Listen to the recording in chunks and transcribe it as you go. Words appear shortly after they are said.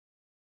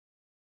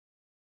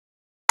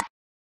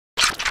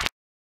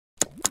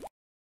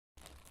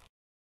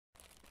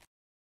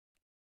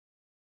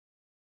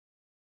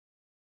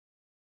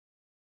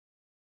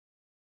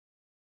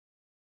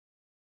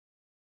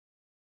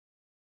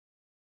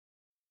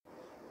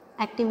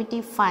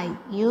Activity 5.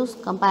 Use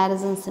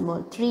comparison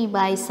symbol. 3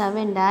 by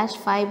 7 dash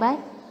 5 by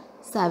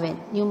 7.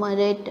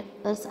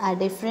 Numerators are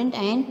different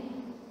and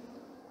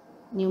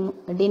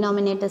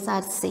denominators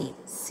are same.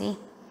 See,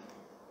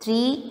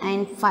 3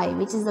 and 5.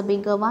 Which is the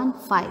bigger one?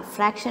 5.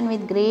 Fraction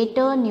with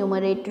greater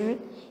numerator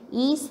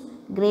is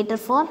greater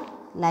for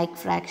like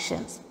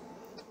fractions.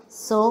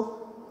 So,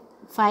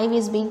 5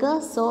 is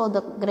bigger, so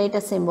the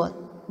greater symbol.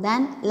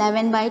 Then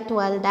 11 by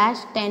 12 dash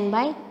 10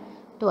 by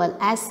 12.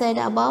 As said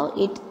above,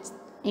 it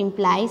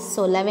implies,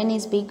 so 11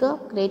 is bigger,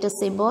 greater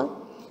symbol.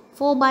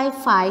 4 by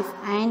 5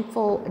 and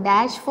 4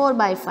 dash 4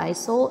 by 5,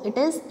 so it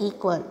is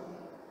equal.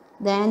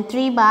 Then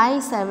 3 by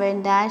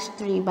 7 dash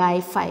 3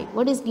 by 5.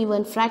 What is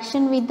given?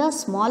 Fraction with the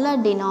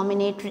smaller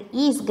denominator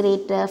is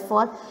greater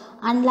for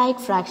unlike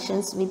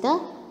fractions with the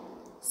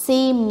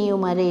same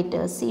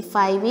numerator. See,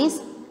 5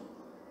 is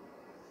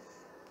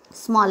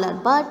smaller,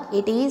 but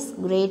it is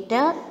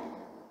greater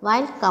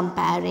while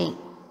comparing.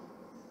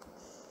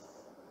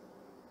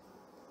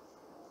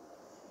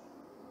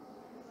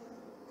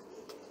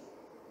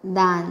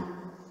 Then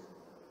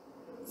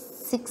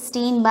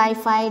 16 by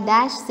 5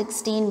 dash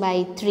 16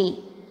 by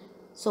 3.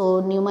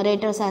 So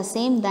numerators are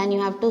same, then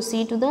you have to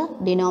see to the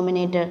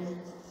denominator.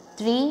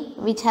 3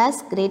 which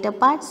has greater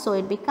part, so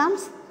it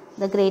becomes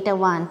the greater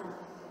one.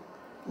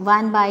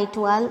 1 by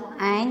 12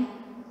 and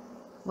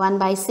 1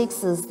 by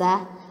 6 is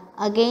there.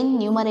 Again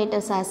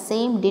numerators are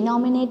same,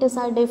 denominators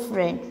are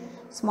different.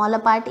 Smaller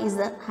part is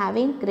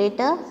having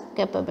greater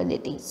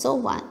capability. So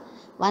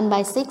 1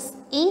 by 6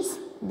 is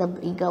the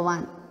bigger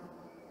one.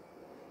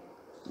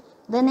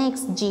 The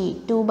next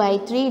G, 2 by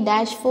 3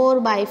 dash 4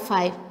 by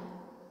 5.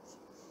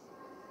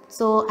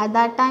 So at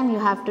that time you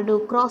have to do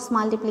cross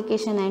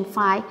multiplication and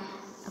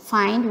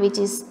find which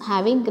is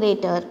having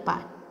greater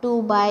part.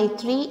 2 by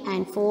 3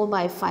 and 4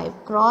 by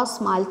 5.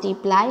 Cross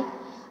multiply,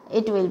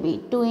 it will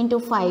be 2 into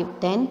 5,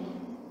 10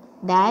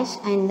 dash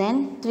and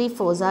then 3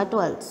 4s are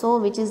 12. So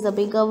which is the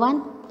bigger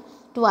one?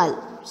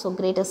 12. So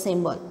greater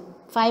symbol.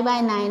 5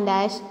 by 9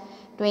 dash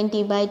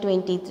 20 by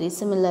 23.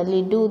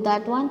 Similarly do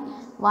that one.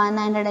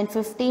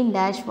 115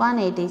 dash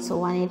 180. So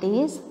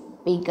 180 is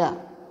bigger.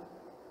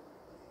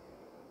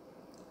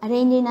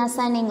 Arrange in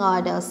ascending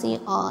order. See,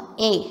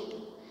 A.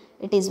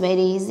 It is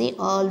very easy.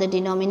 All the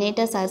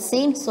denominators are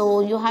same.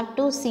 So you have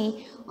to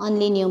see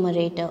only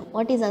numerator.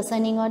 What is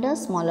ascending order?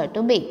 Smaller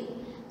to big.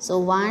 So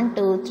 1,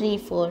 2, 3,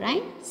 4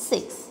 and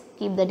 6.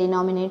 Keep the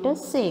denominators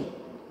same.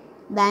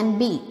 Then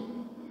B.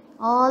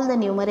 All the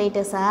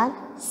numerators are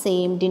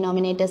same.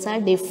 Denominators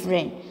are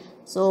different.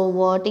 So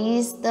what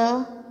is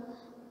the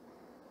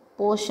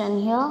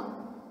portion here?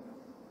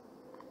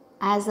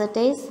 As it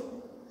is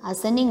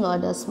ascending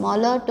order,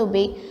 smaller to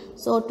big.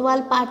 So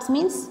 12 parts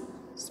means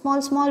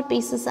small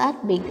pieces are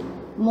big.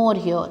 More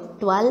here.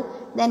 12,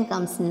 then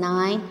comes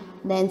 9,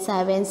 then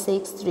 7,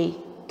 6, 3.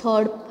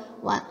 Third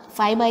one,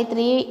 5 by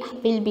 3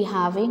 will be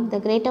having the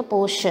greater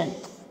portion.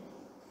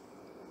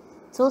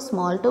 So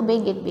small to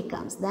big it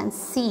becomes. Then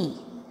C.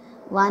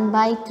 1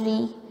 by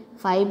 3,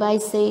 5 by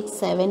 6,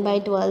 7 by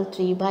 12,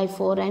 3 by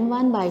 4 and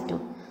 1 by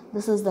 2.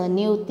 This is the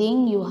new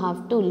thing you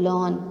have to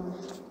learn.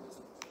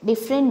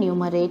 Different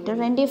numerator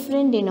and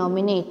different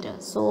denominator.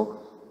 So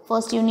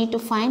first you need to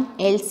find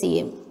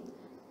LCM,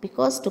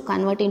 because to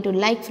convert into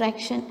like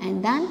fraction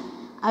and then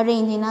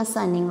arrange in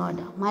ascending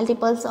order.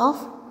 Multiples of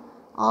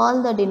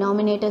all the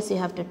denominators you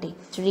have to take.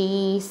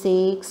 3,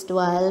 6,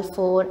 12,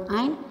 4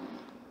 and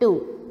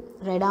 2.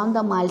 Write down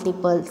the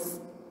multiples.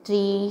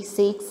 3,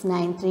 6,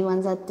 9. 3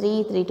 1s are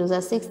 3, 3 2s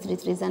are 6, 3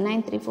 3s are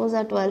 9, 3 4s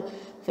are 12,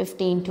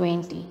 15,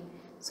 20.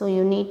 So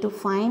you need to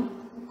find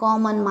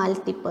common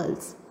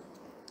multiples.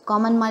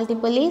 Common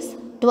multiple is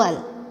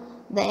 12.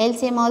 The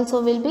LCM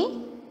also will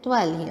be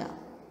 12 here.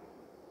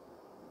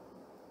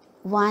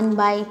 1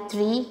 by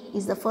 3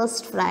 is the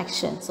first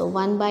fraction. So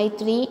 1 by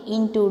 3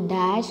 into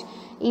dash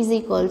is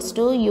equals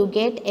to, you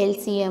get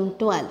LCM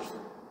 12.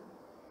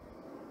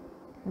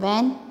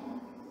 When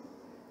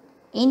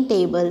in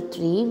table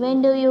 3,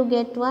 when do you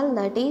get 12?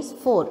 That is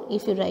 4.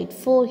 If you write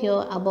 4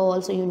 here, above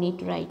also you need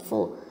to write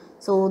 4.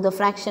 So the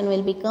fraction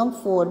will become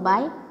 4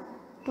 by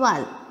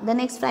 12. The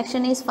next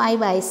fraction is 5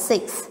 by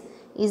 6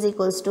 is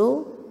equals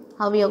to,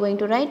 how we are going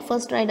to write?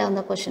 First write down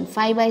the question.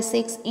 5 by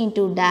 6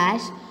 into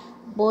dash.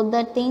 Both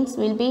the things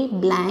will be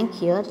blank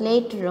here.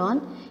 Later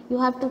on, you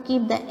have to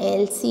keep the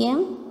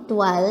LCM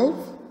 12.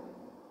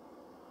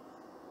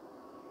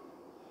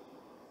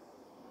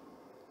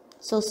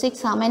 So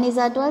 6, how many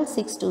are 12?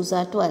 6 2s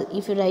are 12.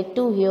 If you write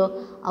 2 here,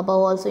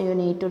 above also you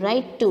need to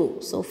write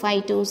 2. So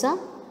 5 2s are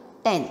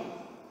 10.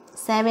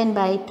 7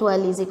 by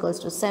 12 is equals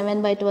to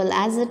 7 by 12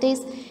 as it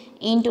is,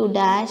 into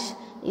dash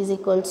is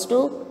equals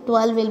to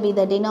 12 will be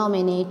the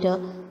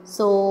denominator.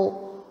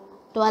 So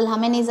 12, how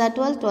many are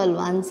 12? 12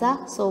 ones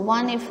are. So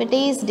 1 if it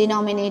is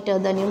denominator,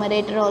 the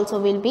numerator also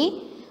will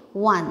be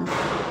 1.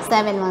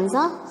 7 ones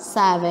are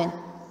 7.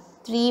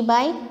 3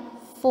 by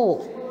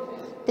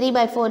 4. 3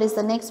 by 4 is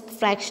the next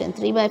fraction.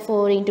 3 by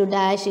 4 into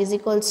dash is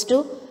equals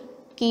to,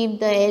 keep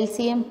the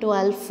LCM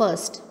 12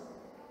 first.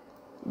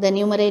 The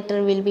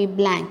numerator will be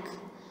blank.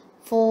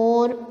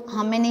 4,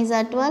 how many is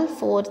 12?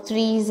 4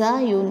 3s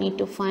are, you need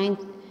to find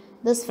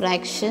this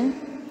fraction,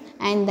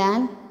 and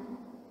then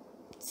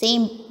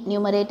same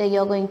numerator you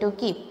are going to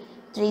keep.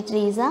 3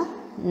 3s are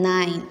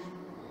 9.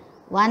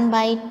 1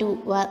 by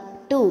 2,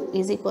 2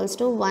 is equals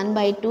to 1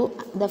 by 2,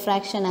 the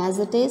fraction as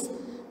it is.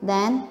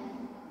 Then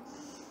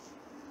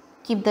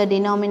keep the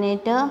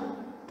denominator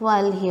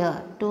 12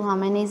 here. 2 how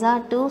many is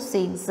 2?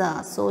 6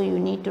 are. So you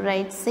need to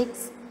write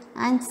 6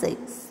 and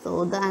 6.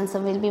 So the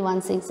answer will be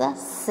 1 6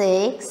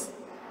 6.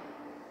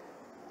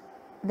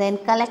 Then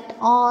collect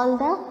all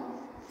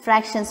the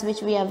fractions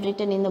which we have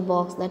written in the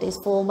box, that is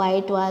 4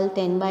 by 12,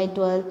 10 by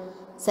 12,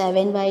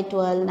 7 by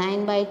 12,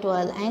 9 by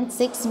 12 and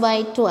 6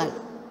 by 12.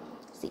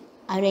 See,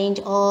 arrange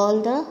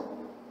all the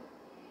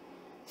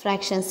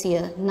fractions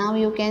here. Now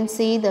you can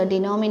see the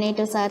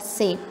denominators are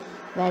same,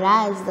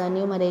 whereas the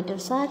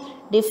numerators are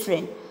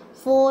different.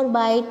 4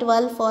 by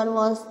 12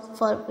 was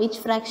for which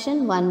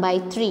fraction? 1 by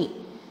 3.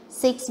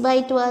 6 by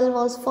 12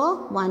 was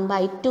for 1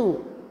 by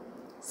 2.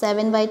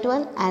 7 by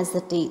 12 as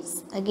it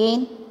is.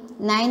 Again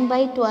 9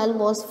 by 12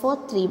 was for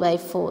 3 by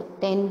 4.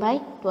 10 by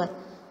 12.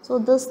 So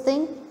this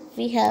thing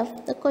we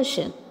have the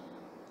question.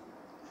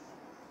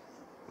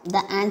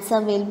 The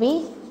answer will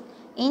be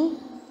in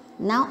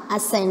now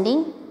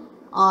ascending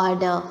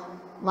order.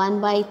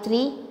 1 by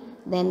 3,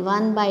 then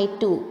 1 by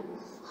 2.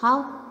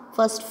 How?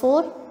 First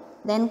 4,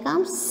 then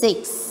comes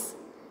 6,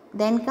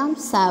 then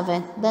comes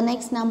 7. The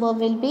next number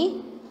will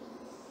be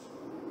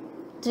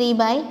 3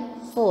 by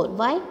 4.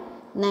 Why?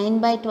 9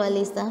 by 12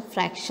 is the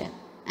fraction,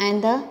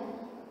 and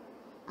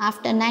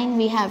after 9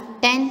 we have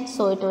 10,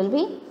 so it will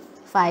be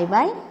 5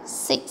 by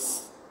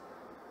 6.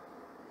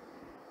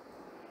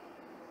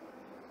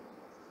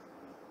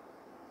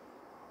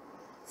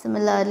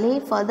 Similarly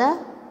for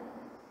the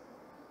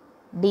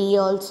D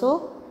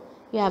also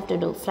you have to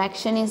do.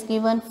 Fraction is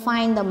given,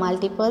 find the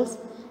multiples.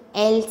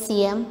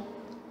 LCM,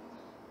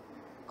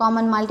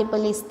 common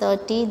multiple is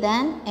 30,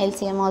 then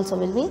LCM also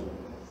will be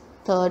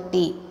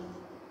 30.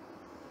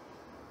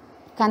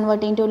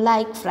 Convert into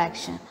like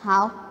fraction.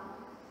 How?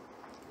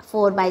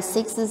 4 by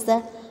 6 is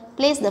the,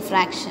 place the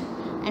fraction.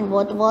 And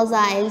what was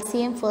our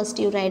LCM? First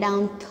you write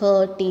down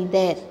 30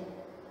 there.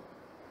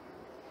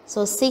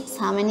 So 6,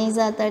 how many is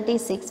 30?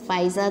 6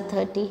 5s are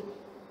 30.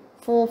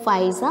 4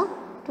 5s are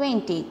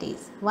 20 it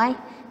is. Why?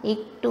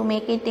 To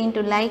make it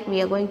into like,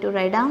 we are going to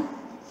write down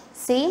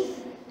same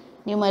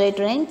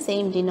numerator and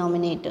same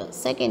denominator.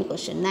 Second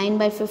question, 9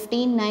 by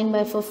 15, 9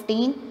 by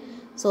 15.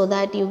 So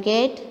that you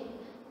get,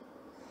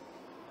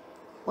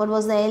 what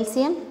was the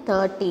LCM?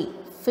 30.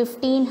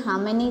 15, how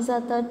many is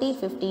 30?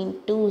 15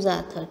 2s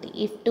are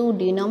 30. If 2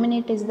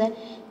 denominator is there,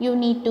 you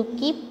need to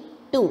keep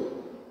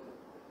 2.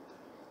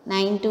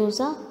 9 2s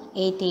are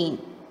 18.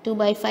 2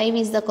 by 5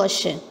 is the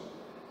question.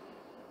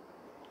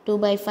 2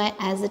 by 5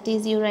 as it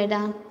is you write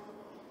down.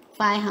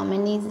 5, how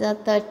many is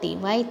 30?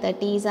 Why?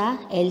 30 is our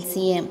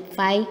LCM.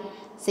 5,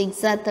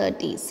 6 are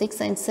 30.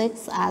 6 and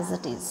 6 as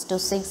it is. 2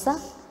 6 are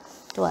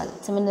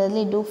 12.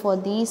 Similarly do for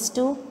these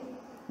two.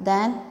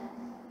 Then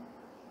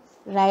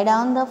write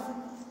down the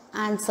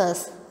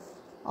answers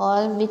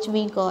all which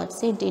we got.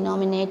 See,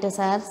 denominators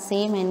are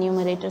same and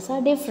numerators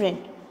are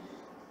different.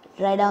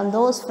 Write down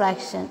those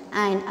fractions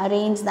and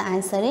arrange the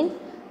answer in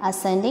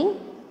ascending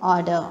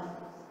order.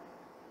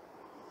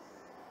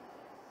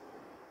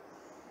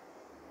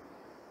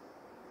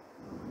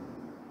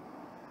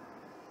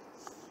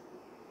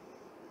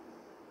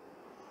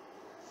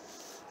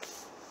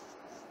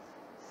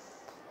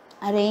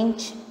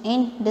 Arrange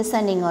in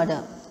descending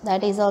order.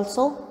 That is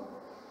also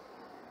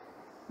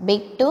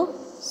big to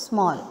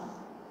small.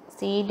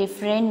 See,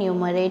 different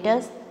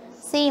numerators,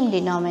 same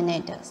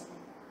denominators.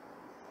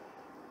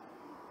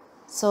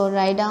 So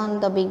write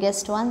down the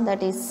biggest one,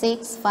 that is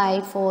 6,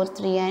 5, 4,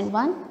 3 and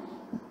 1.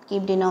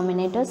 Keep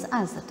denominators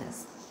as it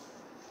is.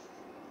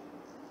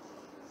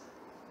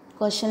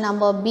 Question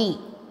number B.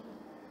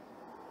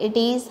 It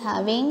is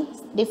having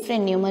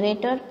different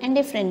numerator and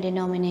different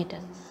denominator.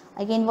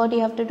 Again what you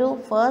have to do?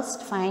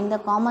 First find the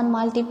common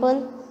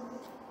multiple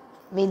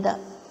with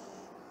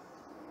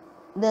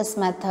this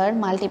method,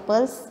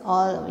 multiples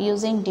or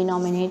using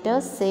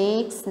denominators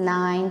 6,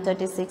 9,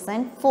 36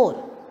 and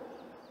 4.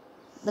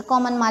 The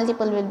common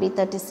multiple will be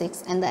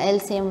 36 and the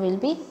LCM will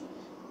be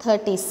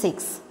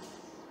 36.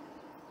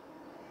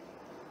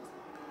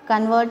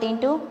 Convert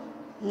into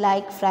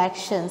like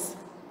fractions.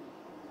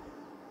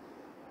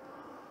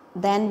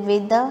 Then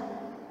with the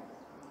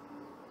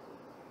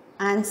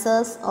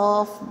answers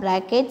of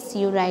brackets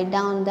you write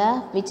down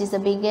the which is the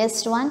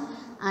biggest one,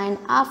 and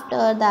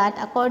after that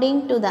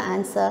according to the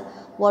answer,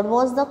 what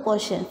was the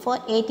question? For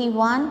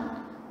 81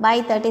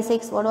 by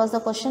 36, what was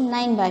the question?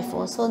 9 by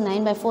 4. So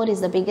 9 by 4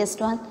 is the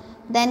biggest one.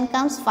 Then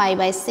comes 5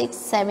 by 6,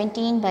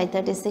 17 by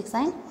 36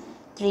 and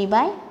 3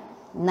 by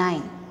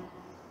 9.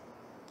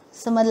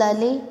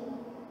 Similarly,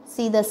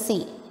 see the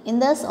C. In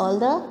this all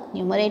the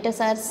numerators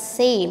are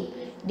same,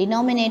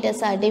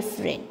 denominators are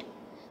different.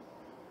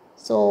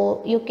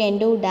 So you can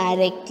do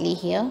directly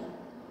here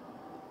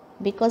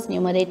because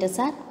numerators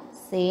are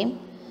same.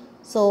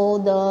 So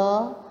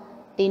the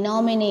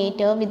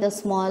denominator with the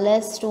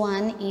smallest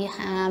one is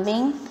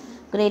having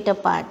greater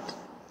part.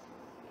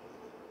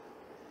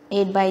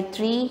 8 by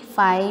 3,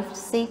 5,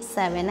 6,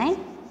 7 and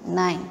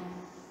 9.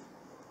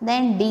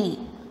 Then D,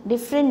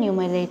 different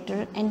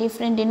numerator and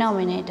different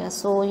denominator.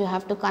 So you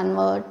have to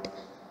convert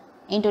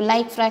into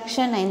like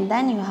fraction and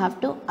then you have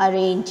to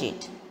arrange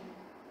it.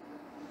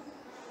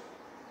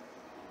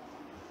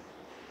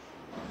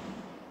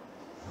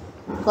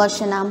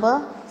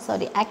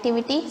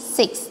 Activity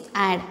 6.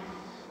 Add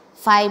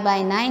 5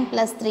 by 9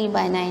 plus 3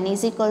 by 9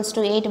 is equals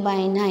to 8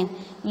 by 9.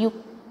 You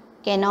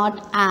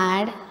cannot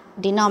add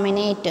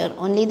denominator,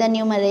 only the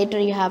numerator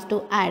you have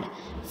to add.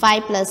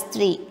 5 plus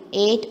 3,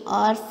 8,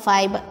 or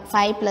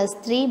 5 plus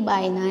 3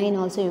 by 9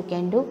 also you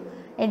can do.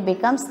 It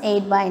becomes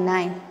 8 by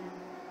 9.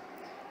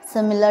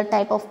 Similar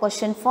type of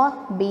question for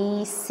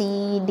B,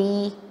 C,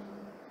 D,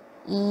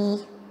 E.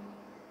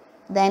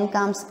 Then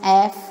comes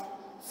F.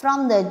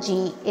 From the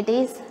G, it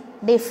is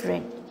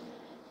different.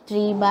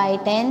 3 by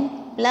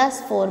 10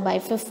 plus 4 by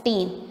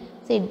 15.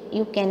 See,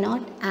 you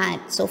cannot add.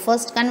 So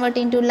first convert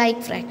into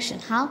like fraction.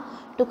 How?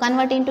 To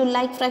convert into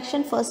like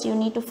fraction, first you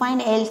need to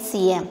find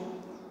LCM.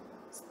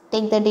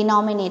 Take the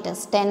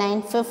denominators 10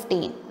 and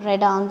 15. Write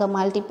down the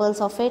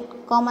multiples of it.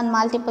 Common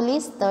multiple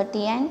is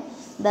 30 and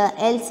the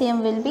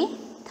LCM will be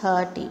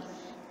 30.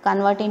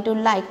 Convert into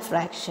like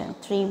fraction.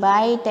 3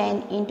 by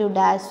 10 into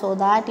dash, so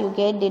that you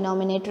get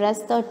denominator as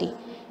 30.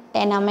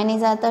 10 how many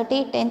are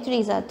 30? 10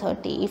 3s are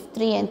 30. If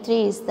 3 and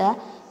 3 is the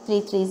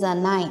 3 3s are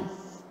 9.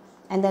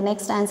 And the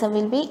next answer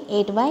will be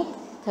 8 by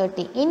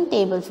 30. In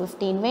table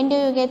 15, when do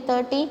you get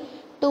 30?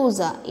 2s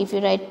are. If you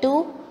write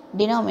 2,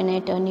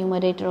 denominator,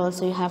 numerator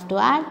also you have to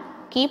add.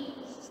 Keep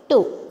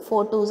 2.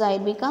 4 2s are,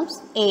 it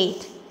becomes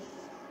 8.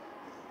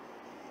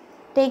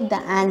 Take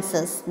the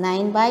answers.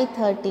 9 by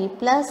 30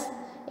 plus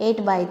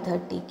 8 by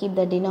 30. Keep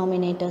the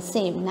denominator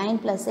same. 9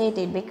 plus 8,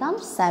 it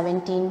becomes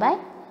 17 by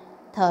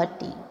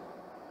 30.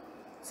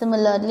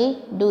 Similarly,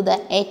 do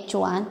the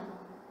H1.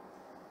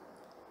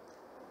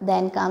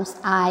 Then comes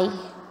I,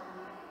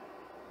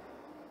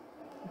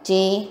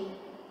 J,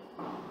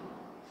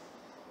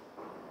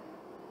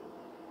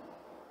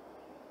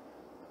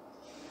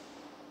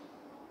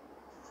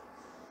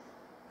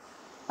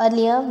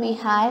 earlier we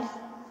had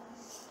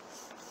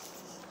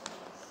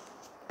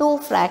two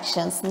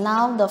fractions.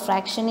 Now the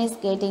fraction is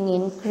getting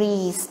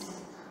increased.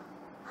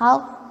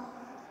 How?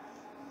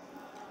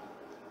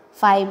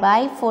 5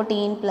 by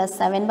 14 plus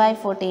 7 by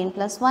 14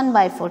 plus 1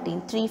 by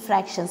 14. 3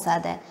 fractions are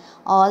there.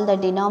 All the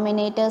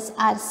denominators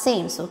are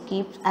same. So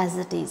keep as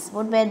it is.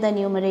 What were the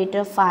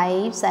numerator?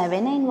 5,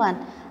 7 and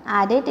 1.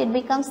 Add it, it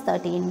becomes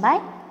 13 by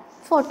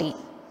 14.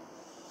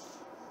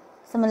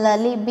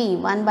 Similarly B,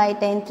 1 by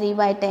 10, 3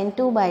 by 10,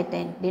 2 by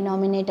 10.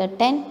 Denominator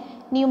 10.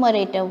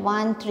 Numerator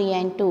 1, 3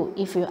 and 2.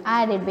 If you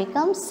add, it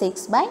becomes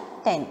 6 by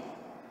 10.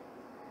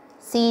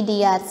 C,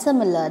 D are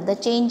similar. The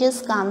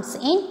changes comes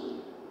in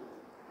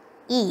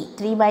E,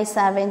 3 by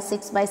 7,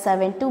 6 by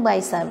 7, 2 by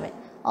 7.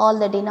 All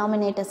the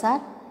denominators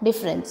are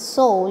different.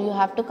 So you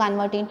have to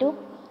convert into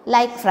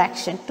like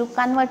fraction. To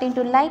convert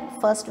into like,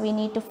 first we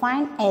need to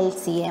find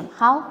LCM.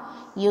 How?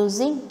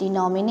 Using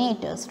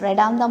denominators. Write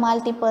down the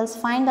multiples,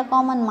 find the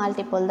common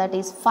multiple, that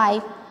is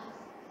 5.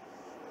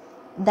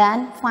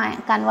 Then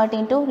convert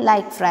into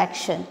like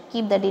fraction.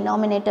 Keep the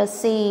denominator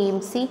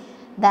same. See,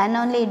 then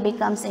only it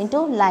becomes into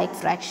like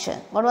fraction.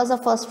 What was the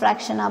first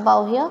fraction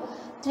above here?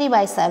 3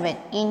 by 7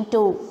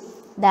 into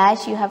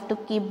dash, you have to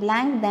keep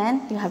blank,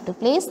 then you have to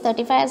place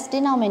 35 as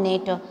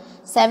denominator.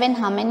 7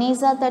 how many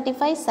is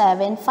 35?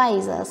 7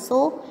 5s are.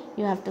 So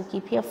you have to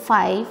keep here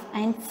 5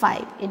 and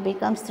 5. It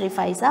becomes 3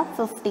 5s are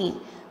 15.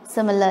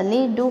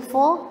 Similarly, do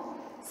for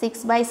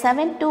 6 by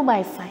 7, 2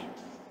 by 5.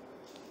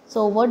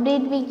 So what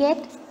did we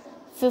get?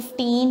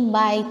 15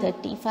 by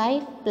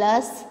 35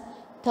 plus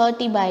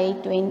 30 by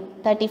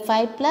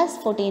 35 plus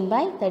 14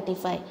 by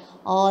 35.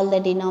 All the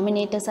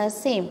denominators are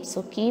same.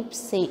 So keep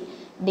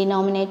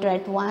denominator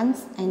at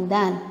once, and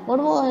then what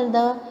were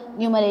the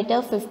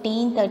numerator?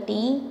 15,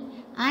 13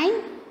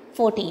 and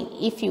 14.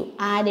 If you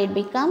add, it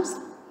becomes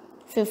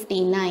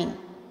 59.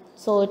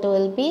 So it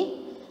will be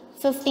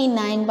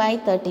 59 by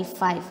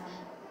 35.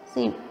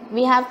 See,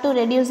 we have to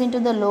reduce into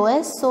the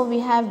lowest, so we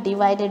have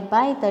divided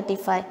by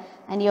 35,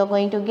 and you are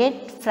going to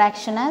get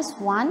fraction as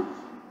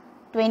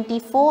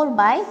 124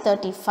 by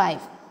 35.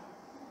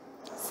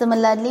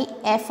 Similarly,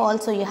 F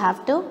also you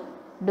have to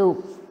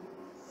do.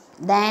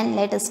 Then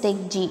let us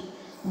take G.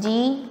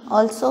 G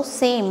also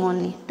same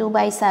only. 2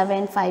 by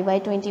 7, 5 by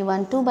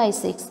 21, 2 by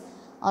 6.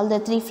 All the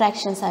three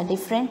fractions are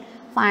different.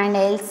 Find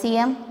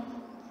LCM.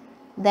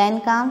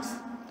 Then comes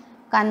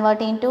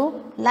convert into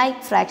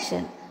like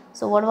fraction.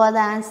 So what were the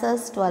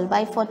answers? 12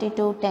 by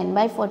 42, 10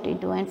 by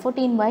 42 and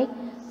 14 by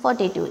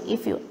 42.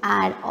 If you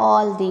add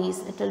all these,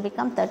 it will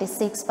become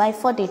 36 by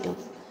 42.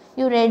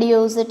 You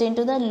reduce it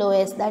into the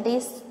lowest, that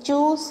is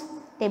choose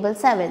table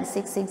 7.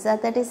 6 6 are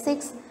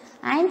 36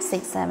 and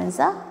 6 7s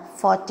are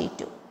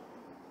 42.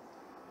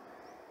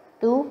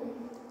 To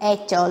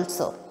H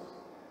also.